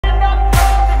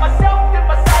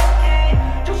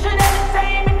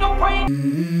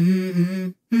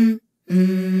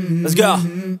Let's go.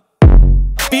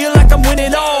 Feel like I'm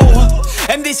winning, oh,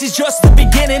 and this is just the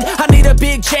beginning. I need a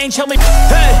big change, help me,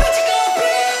 hey.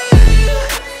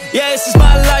 Yeah, this is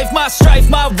my life, my strife,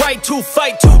 my right to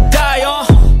fight, to die,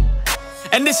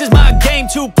 and this is my game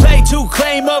to play, to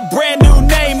claim a brand new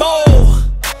name, oh.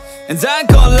 And I ain't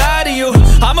gonna lie to you,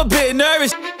 I'm a bit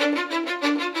nervous,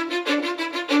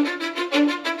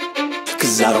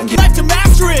 cause I don't get life to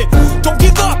master it. Don't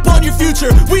give up on your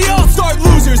future, we all start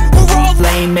losers. We're all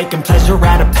lame, making pleasure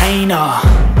out of pain,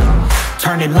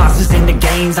 turning losses into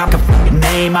gains. I'm a f***ing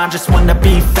name, I just wanna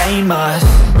be famous.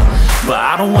 But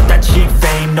I don't want that cheap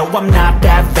fame, no I'm not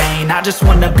that vain. I just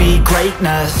wanna be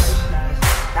greatness.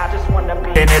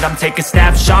 In it, I'm taking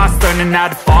snapshots, learning how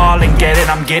to fall and get it.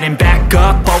 I'm getting back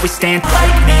up, always stand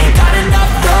like me. Got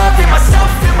enough love in myself,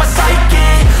 in my psyche.